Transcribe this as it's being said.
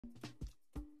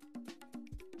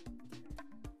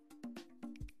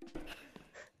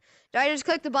Did I just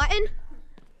click the button?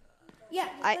 Yeah,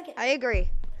 just click it. I agree.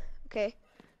 Okay.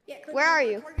 Yeah, Where are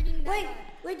you? Wait,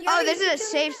 Oh, this is a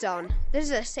safe zone. This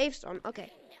is a safe zone.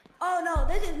 Okay. Oh no,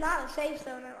 this is not a safe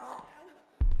zone at all.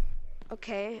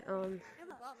 Okay.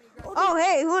 Oh,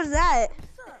 hey, who is that?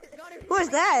 Who is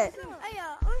that? Hey,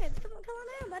 okay, come on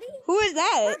in, buddy. Who is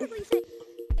that?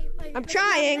 I'm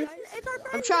trying. It's our friend.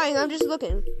 I'm trying. I'm just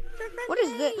looking. What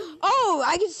is this? Oh,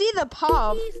 I can see the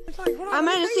pub. Sorry, hold on. I'm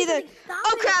gonna see the.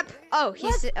 Oh crap! Oh,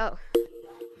 oh.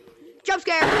 Jump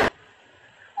scare! Oh,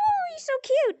 he's so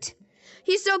cute.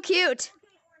 He's so cute.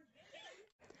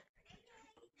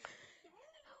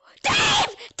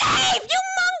 Dave! Dave, you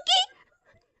monkey!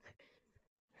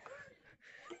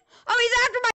 Oh, he's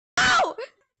after my. Oh!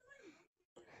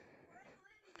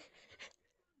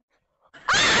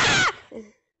 Ah!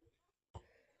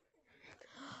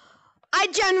 I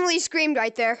genuinely screamed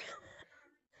right there.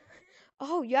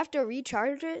 Oh, you have to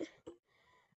recharge it?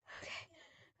 Okay.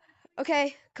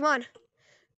 Okay, come on.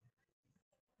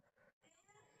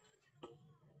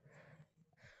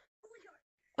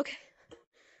 Okay.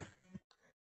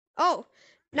 Oh,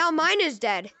 now mine is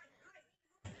dead.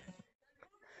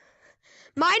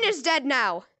 Mine is dead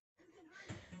now.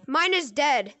 Mine is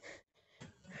dead.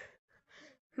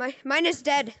 Mine is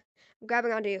dead. I'm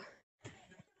grabbing onto you.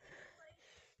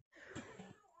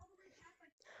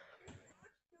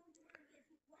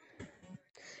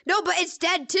 No, but it's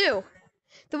dead too.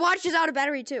 The watch is out of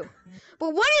battery too.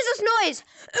 But what is this noise?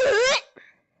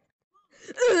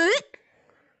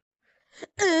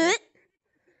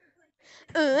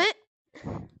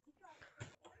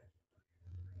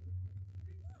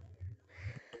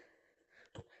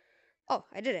 Oh,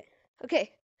 I did it.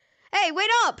 Okay. Hey, wait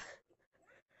up!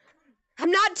 I'm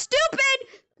not stupid!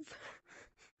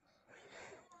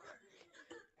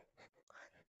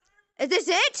 Is this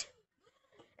it?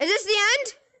 Is this the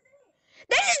end?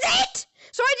 This is it!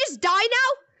 So I just die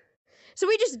now? So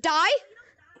we just die?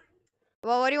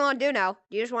 Well, what do you want to do now?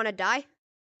 Do you just want to die?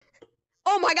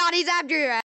 Oh my god, he's after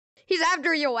your ass. He's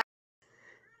after your ass.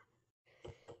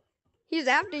 He's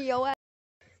after your ass.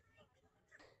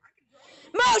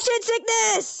 Motion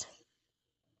sickness!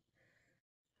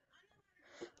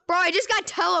 Bro, I just got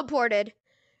teleported.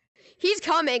 He's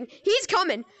coming. He's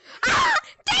coming. Ah!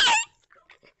 Dang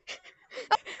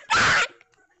it! Ah!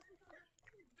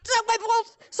 Suck my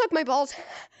balls! Suck my balls.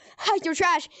 Ah, you're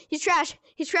trash. He's trash.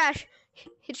 He's trash.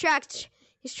 He's trash.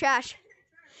 He's trash.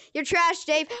 You're trash,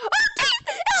 Dave. Oh, it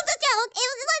was a joke. It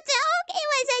was a joke. It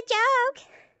was a joke.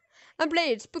 I'm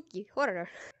playing spooky horror.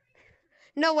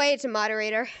 No way it's a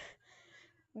moderator.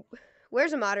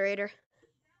 Where's a moderator?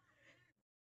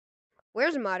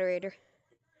 Where's a moderator?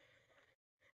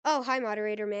 Oh, hi,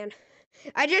 moderator, man.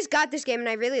 I just got this game and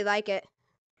I really like it.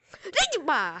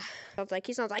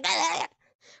 He sounds like,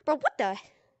 bro, what the?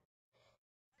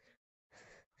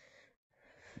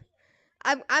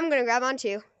 I'm gonna grab onto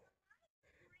you.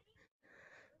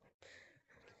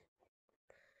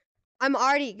 I'm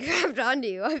already grabbed onto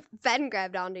you. I've been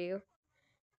grabbed onto you.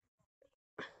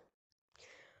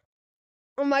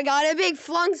 Oh my god, I'm being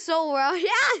flung so well.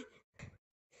 Yeah!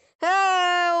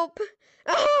 Help!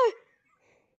 Ah!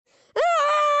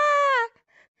 Ah!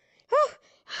 Oh!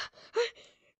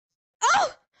 Oh!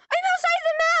 I'm outside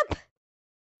the map!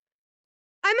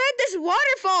 I'm at this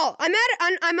waterfall.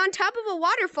 I'm on top of a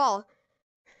waterfall.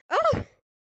 Oh!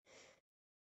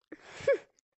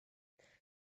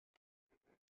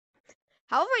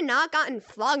 How have I not gotten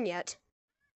flung yet?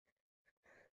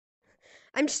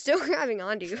 I'm still grabbing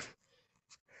onto you.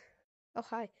 Oh,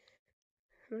 hi. I'm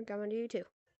gonna grab onto you too.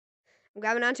 I'm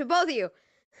grabbing onto both of you.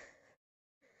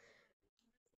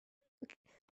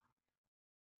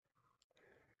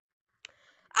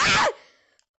 Ah!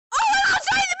 Oh, I'm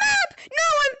outside the map! No,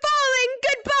 I'm falling!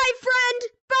 Goodbye, friend!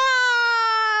 Bye!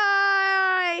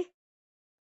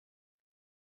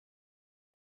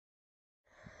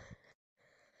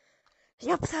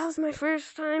 Yep, that was my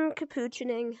first time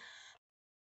capuchining.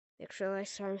 Make sure to like,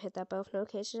 subscribe, and hit that bell for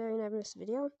notifications so you never miss a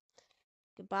video.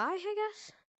 Goodbye, I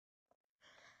guess.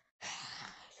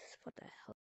 What the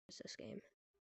hell is this game?